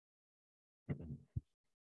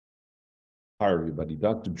Hi, everybody.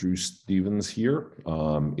 Dr. Drew Stevens here.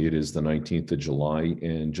 It is the 19th of July,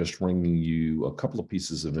 and just bringing you a couple of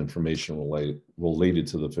pieces of information related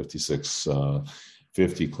to the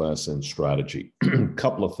 5650 class and strategy.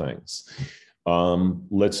 Couple of things.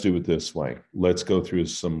 Let's do it this way. Let's go through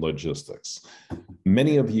some logistics.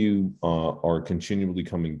 Many of you are continually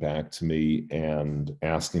coming back to me and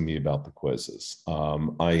asking me about the quizzes.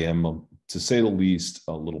 I am, to say the least,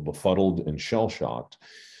 a little befuddled and shell-shocked,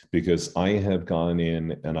 because I have gone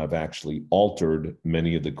in and I've actually altered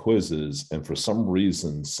many of the quizzes, and for some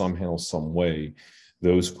reason, somehow, some way,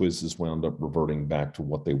 those quizzes wound up reverting back to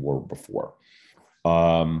what they were before.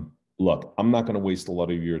 Look, I'm not going to waste a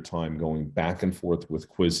lot of your time going back and forth with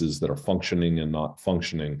quizzes that are functioning and not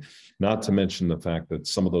functioning, not to mention the fact that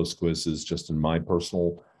some of those quizzes, just in my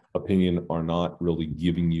personal opinion, are not really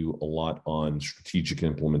giving you a lot on strategic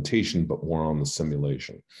implementation, but more on the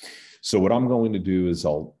simulation. So what I'm going to do is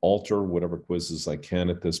I'll alter whatever quizzes I can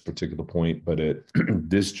at this particular point, but at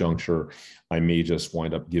this juncture, I may just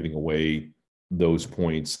wind up giving away those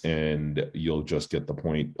points, and you'll just get the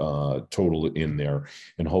point total in there.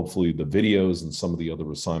 And hopefully the videos and some of the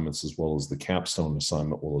other assignments, as well as the capstone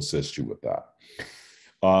assignment, will assist you with that.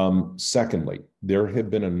 Secondly, there have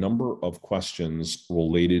been a number of questions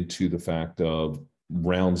related to the fact of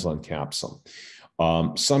rounds on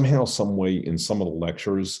CAPSM. Somehow, some way, in some of the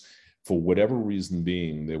lectures, for whatever reason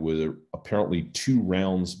being, there were apparently 2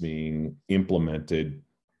 rounds being implemented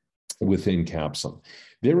within CAPSM.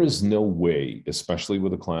 There is no way, especially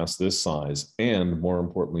with a class this size, and more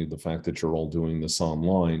importantly, the fact that you're all doing this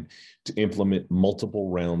online, to implement multiple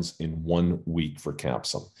rounds in 1 week for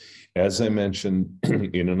CAPSM. As I mentioned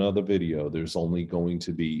in another video, there's only going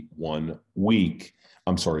to be 1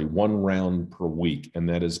 round per week, and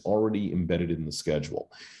that is already embedded in the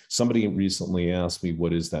schedule. Somebody recently asked me,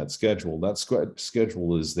 what is that schedule? That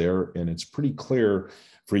schedule is there, and it's pretty clear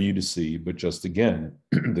for you to see, but just again,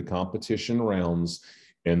 the competition rounds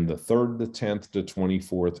in the 3rd, the 10th, the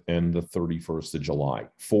 24th, and the 31st of July.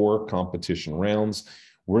 4 competition rounds.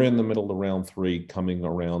 We're in the middle of round 3, coming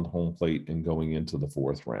around home plate and going into the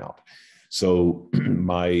 4th round. So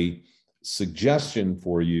my suggestion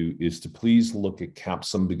for you is to please look at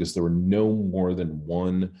CAPSM, because there are no more than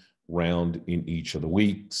 1 round in each of the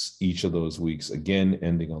weeks, each of those weeks, again,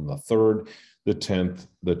 ending on the 3rd, the 10th,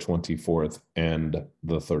 the 24th, and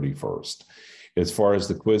the 31st. As far as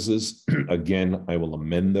the quizzes, again, I will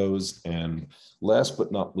amend those. And last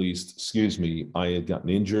but not least, I had gotten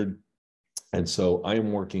injured, and so I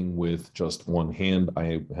am working with just one hand.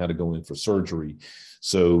 I had to go in for surgery.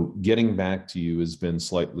 So getting back to you has been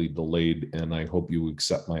slightly delayed, and I hope you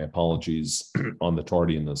accept my apologies on the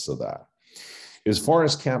tardiness of that. As far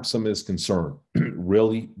as CAPSM is concerned,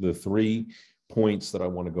 really the 3 points that I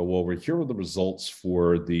want to go over, here are the results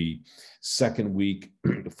for the 2nd week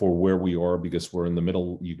for where we are, because we're in the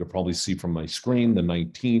middle. You could probably see from my screen, the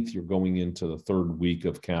 19th, you're going into the 3rd week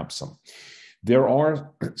of CAPSM. There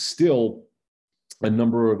are still a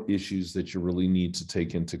number of issues that you really need to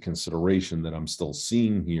take into consideration that I'm still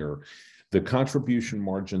seeing here. The contribution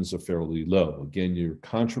margins are fairly low. Again, your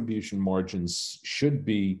contribution margins should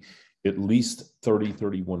be at least 30,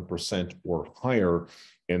 31% or higher,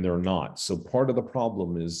 and they're not. So part of the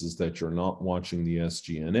problem is that you're not watching the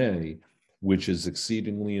SGNA, which is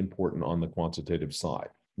exceedingly important on the quantitative side.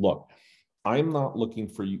 Look, I'm not looking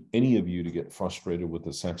for any of you to get frustrated with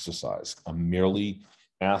this exercise. I'm merely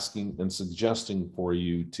asking and suggesting for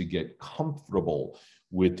you to get comfortable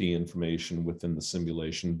with the information within the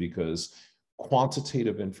simulation, because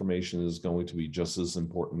quantitative information is going to be just as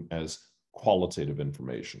important as qualitative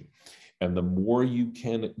information. And the more you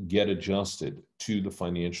can get adjusted to the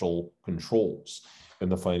financial controls and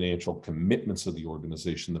the financial commitments of the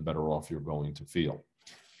organization, the better off you're going to feel.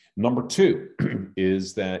 Number 2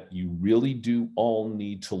 is that you really do all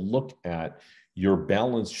need to look at your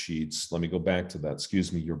balance sheets. Let me go back to that,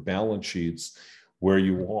 your balance sheets where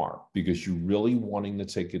you are, because you're really wanting to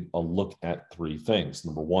take a look at 3 things.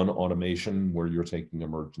 Number 1, automation, where you're taking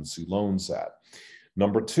emergency loans at.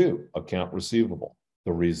 Number 2, account receivable.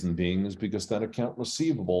 The reason being is because that account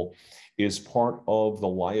receivable is part of the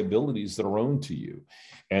liabilities that are owed to you.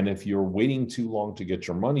 And if you're waiting too long to get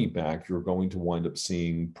your money back, you're going to wind up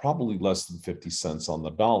seeing probably less than 50 cents on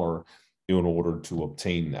the dollar in order to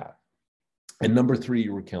obtain that. And number 3,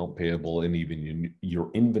 your account payable, and even your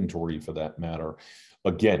inventory for that matter.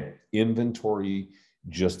 Again, inventory,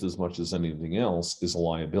 just as much as anything else, is a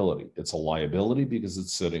liability. It's a liability because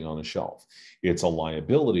it's sitting on a shelf. It's a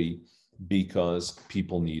liability because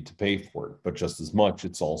people need to pay for it. But just as much,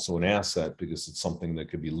 it's also an asset because it's something that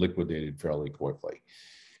could be liquidated fairly quickly.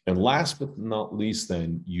 And last but not least,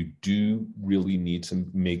 then you do really need to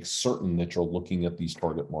make certain that you're looking at these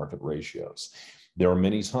target market ratios. There are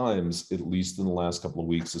many times, at least in the last couple of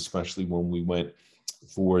weeks, especially when we went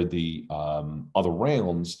for the other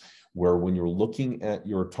rounds, where when you're looking at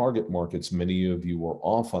your target markets, many of you are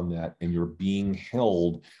off on that and you're being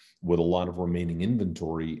held with a lot of remaining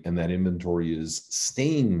inventory, and that inventory is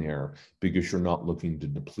staying there because you're not looking to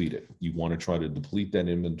deplete it. You want to try to deplete that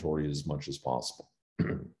inventory as much as possible.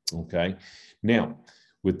 Okay. Now,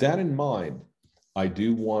 with that in mind, I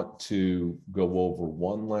do want to go over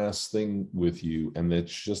one last thing with you, and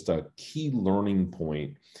that's just a key learning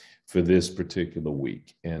point for this particular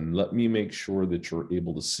week. And let me make sure that you're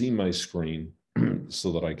able to see my screen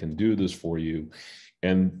so that I can do this for you.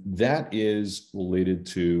 And that is related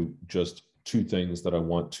to just two things that I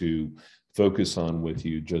want to focus on with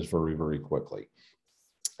you just very, very quickly.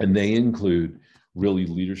 And they include really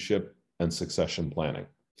leadership and succession planning.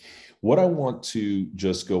 What I want to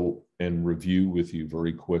just go and review with you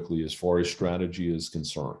very quickly as far as strategy is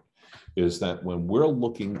concerned is that when we're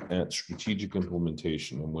looking at strategic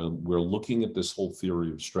implementation and when we're looking at this whole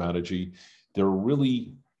theory of strategy, there are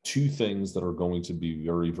really two things that are going to be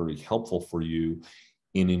very, very helpful for you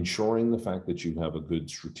in ensuring the fact that you have a good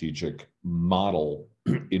strategic model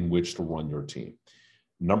in which to run your team.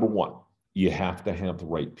 Number one, you have to have the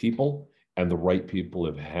right people, and the right people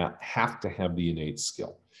have to have the innate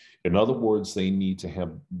skill. In other words, they need to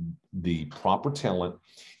have the proper talent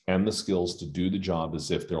and the skills to do the job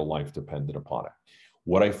as if their life depended upon it.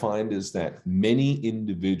 What I find is that many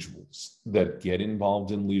individuals that get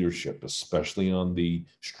involved in leadership, especially on the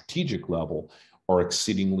strategic level, are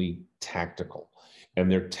exceedingly tactical. And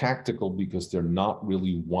they're tactical because they're not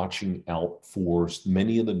really watching out for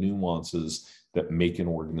many of the nuances that make an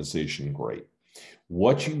organization great.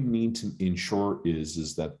 What you need to ensure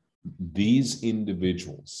is that these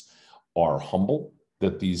individuals are humble,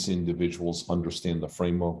 that these individuals understand the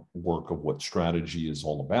framework of what strategy is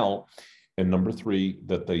all about. And number three,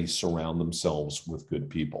 that they surround themselves with good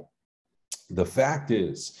people. The fact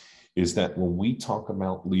is that when we talk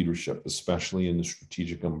about leadership, especially in the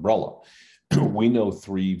strategic umbrella, we know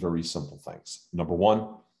three very simple things. Number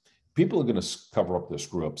one, people are going to cover up their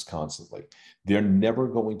screw-ups constantly. They're never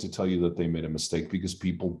going to tell you that they made a mistake because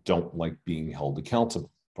people don't like being held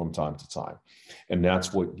accountable from time to time. And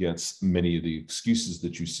that's what gets many of the excuses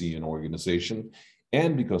that you see in organization.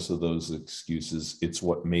 And because of those excuses, it's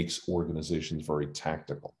what makes organizations very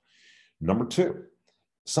tactical. Number two,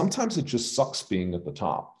 sometimes it just sucks being at the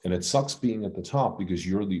top. And it sucks being at the top because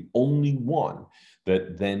you're the only one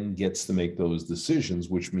that then gets to make those decisions,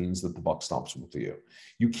 which means that the buck stops with you.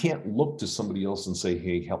 You can't look to somebody else and say,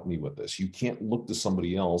 hey, help me with this. You can't look to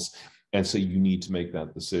somebody else and say, you need to make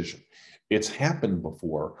that decision. It's happened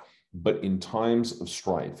before, but in times of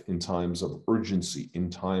strife, in times of urgency,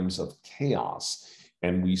 in times of chaos,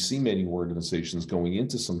 and we see many organizations going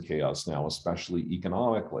into some chaos now, especially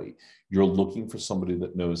economically, you're looking for somebody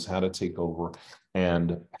that knows how to take over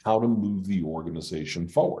and how to move the organization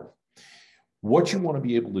forward. What you want to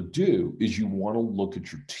be able to do is you want to look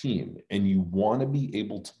at your team and you want to be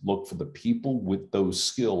able to look for the people with those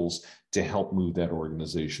skills to help move that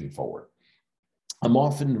organization forward. I'm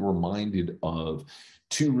often reminded of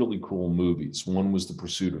two really cool movies. One was The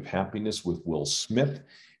Pursuit of Happiness with Will Smith,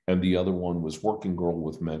 and the other one was Working Girl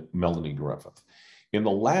with Melanie Griffith. In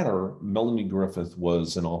the latter, Melanie Griffith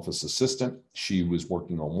was an office assistant. She was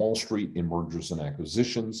working on Wall Street in mergers and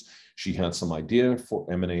acquisitions. She had some idea for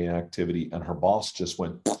M&A activity, and her boss just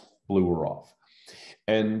blew her off.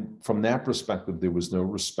 And from that perspective, there was no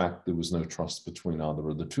respect, there was no trust between either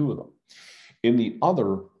of the two of them. In the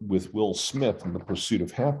other, with Will Smith and The Pursuit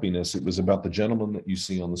of Happiness, it was about the gentleman that you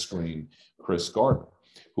see on the screen, Chris Gardner,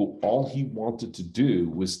 who all he wanted to do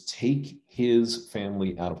was take his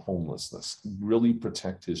family out of homelessness, really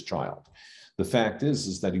protect his child. The fact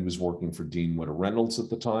is that he was working for Dean Witter Reynolds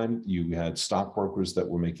at the time. You had stockbrokers that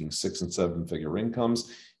were making 6- and 7-figure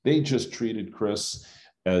incomes. They just treated Chris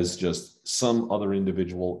as just some other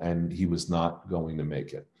individual, and he was not going to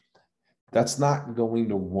make it. That's not going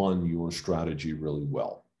to run your strategy really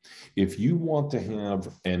well. If you want to have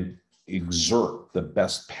and exert the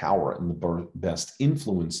best power and the best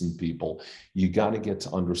influence in people, you got to get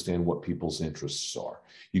to understand what people's interests are.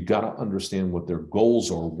 You got to understand what their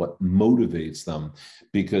goals are, what motivates them,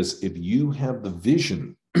 because if you have the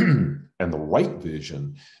vision and the right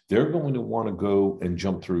vision, they're going to want to go and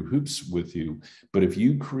jump through hoops with you. But if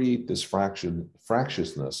you create this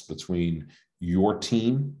fractiousness between your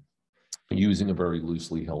team, using a very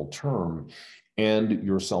loosely held term, and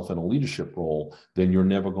yourself in a leadership role, then you're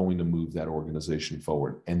never going to move that organization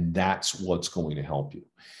forward. And that's what's going to help you.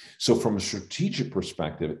 So from a strategic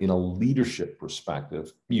perspective, in a leadership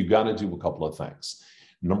perspective, you got to do a couple of things.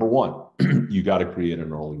 Number one, you got to create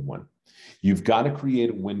an early win. You've got to create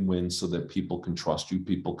a win-win so that people can trust you,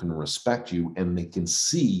 people can respect you, and they can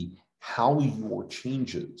see how your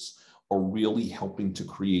changes are really helping to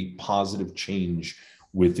create positive change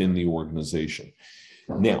within the organization.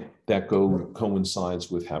 Now, that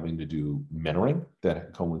coincides with having to do mentoring,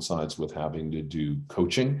 that coincides with having to do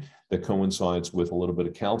coaching, that coincides with a little bit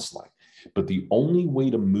of counseling. But the only way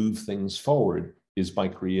to move things forward is by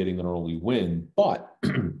creating an early win. But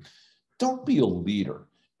don't be a leader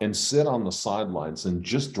and sit on the sidelines and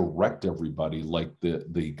just direct everybody like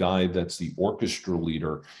the guy that's the orchestra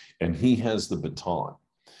leader and he has the baton.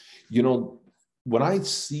 You know, when I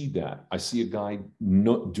see that, I see a guy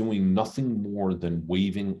doing nothing more than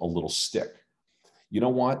waving a little stick. You know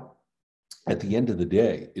what? At the end of the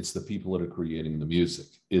day, it's the people that are creating the music.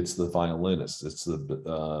 It's the violinists, it's the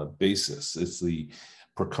bassists, it's the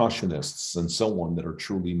percussionists and so on that are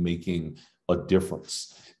truly making a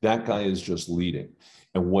difference. That guy is just leading.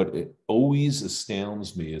 And what it always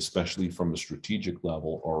astounds me, especially from a strategic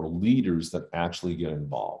level, are leaders that actually get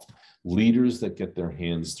involved, leaders that get their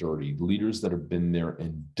hands dirty, leaders that have been there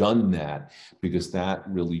and done that, because that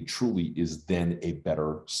really truly is then a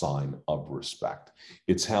better sign of respect.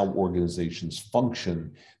 It's how organizations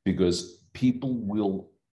function, because people will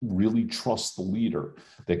really trust the leader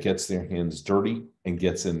that gets their hands dirty and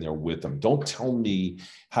gets in there with them. Don't tell me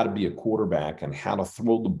how to be a quarterback and how to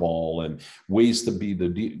throw the ball and ways to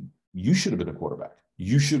be you should have been a quarterback.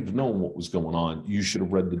 You should have known what was going on. You should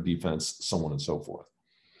have read the defense, so on and so forth.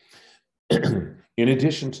 In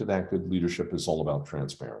addition to that, good leadership is all about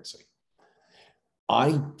transparency.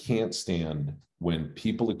 I can't stand when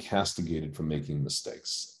people are castigated for making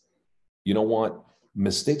mistakes. You know what?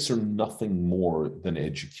 Mistakes are nothing more than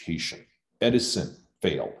education. Edison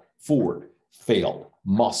failed. Ford failed.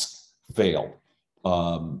 Musk failed.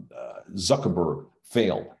 Zuckerberg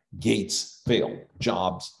failed. Gates failed.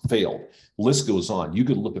 Jobs failed. List goes on. You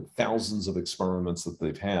could look at thousands of experiments that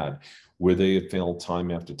they've had where they have failed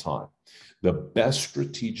time after time. The best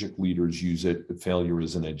strategic leaders use it. Failure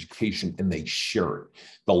as an education, and they share it.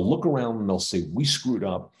 They'll look around and they'll say, we screwed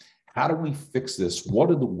up. How do we fix this? What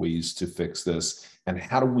are the ways to fix this? And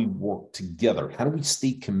how do we work together? How do we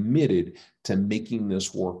stay committed to making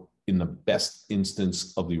this work in the best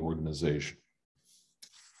instance of the organization?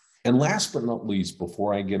 And last but not least,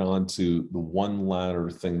 before I get on to the one latter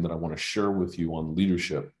thing that I want to share with you on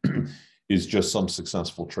leadership, is just some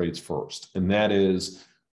successful traits first. And that is,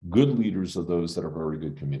 good leaders are those that are very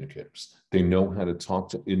good communicators. They know how to talk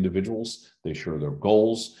to individuals. They share their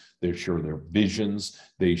goals. They share their visions.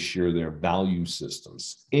 They share their value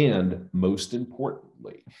systems. And most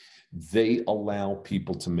importantly, they allow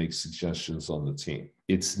people to make suggestions on the team.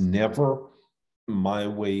 It's never my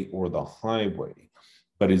way or the highway,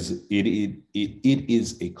 but it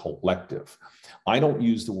is a collective. I don't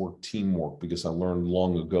use the word teamwork because I learned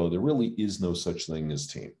long ago there really is no such thing as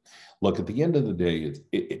team. Look, at the end of the day,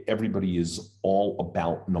 everybody is all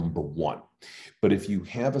about number one. But if you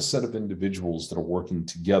have a set of individuals that are working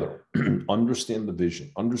together, understand the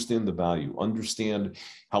vision, understand the value, understand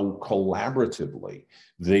how collaboratively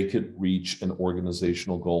they could reach an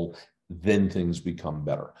organizational goal, then things become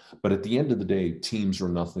better. But at the end of the day, teams are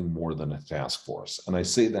nothing more than a task force. And I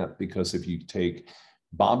say that because if you take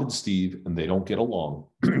Bob and Steve and they don't get along,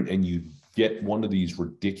 and you get one of these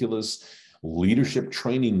ridiculous leadership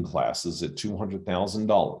training classes at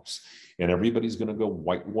 $200,000, and everybody's going to go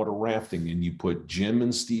whitewater rafting, and you put Jim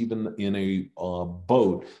and Steve in a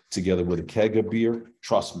boat together with a keg of beer,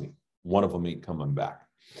 trust me, one of them ain't coming back.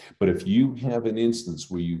 But if you have an instance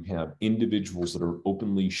where you have individuals that are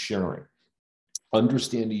openly sharing,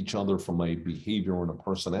 understand each other from a behavior and a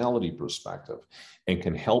personality perspective, and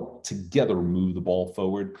can help together move the ball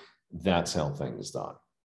forward, that's how things are done.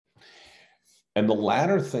 And the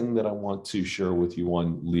latter thing that I want to share with you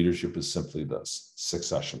on leadership is simply this: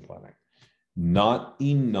 succession planning. Not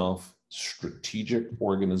enough strategic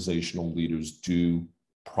organizational leaders do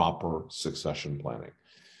proper succession planning.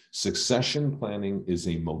 Succession planning is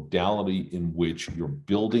a modality in which you're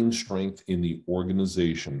building strength in the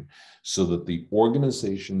organization so that the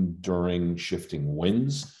organization, during shifting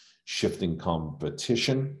winds, shifting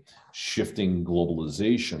competition, shifting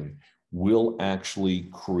globalization, will actually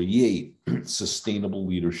create sustainable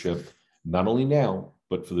leadership, not only now,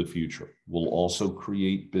 but for the future. Will also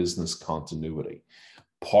create business continuity.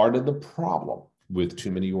 Part of the problem with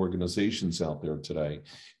too many organizations out there today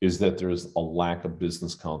is that there's a lack of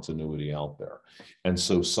business continuity out there. And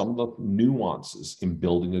so some of the nuances in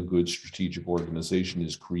building a good strategic organization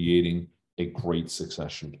is creating a great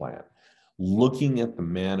succession plan, looking at the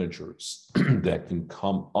managers that can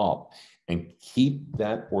come up and keep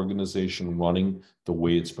that organization running the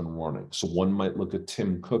way it's been running. So one might look at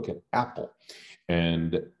Tim Cook at Apple,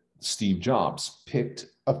 and Steve Jobs picked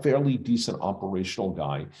a fairly decent operational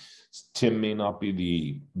guy. Tim may not be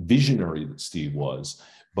the visionary that Steve was,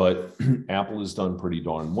 but Apple has done pretty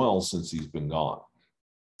darn well since he's been gone.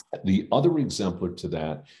 The other exemplar to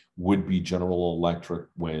that would be General Electric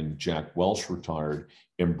when Jack Welch retired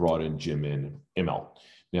and brought in Jim Immelt.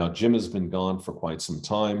 Now, Jim has been gone for quite some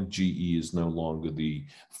time. GE is no longer the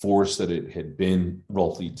force that it had been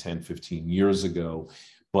roughly 10, 15 years ago.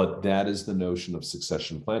 But that is the notion of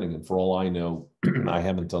succession planning. And for all I know, I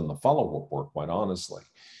haven't done the follow-up work, quite honestly.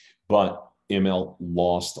 But Immelt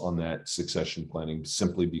lost on that succession planning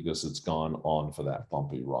simply because it's gone on for that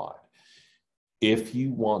bumpy ride. If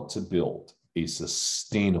you want to build a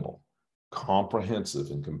sustainable, comprehensive,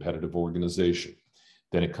 and competitive organization,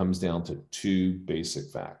 then it comes down to two basic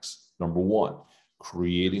facts. Number one,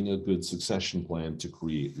 creating a good succession plan to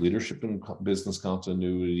create leadership and business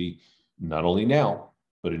continuity, not only now,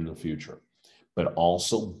 but in the future, but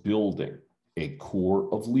also building a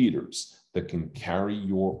core of leaders that can carry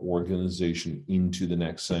your organization into the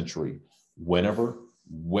next century, whenever,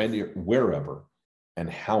 wherever, and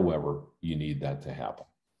however you need that to happen.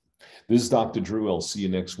 This is Dr. Drew. I'll see you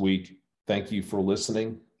next week. Thank you for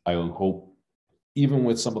listening. I hope, even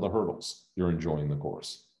with some of the hurdles, you're enjoying the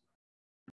course.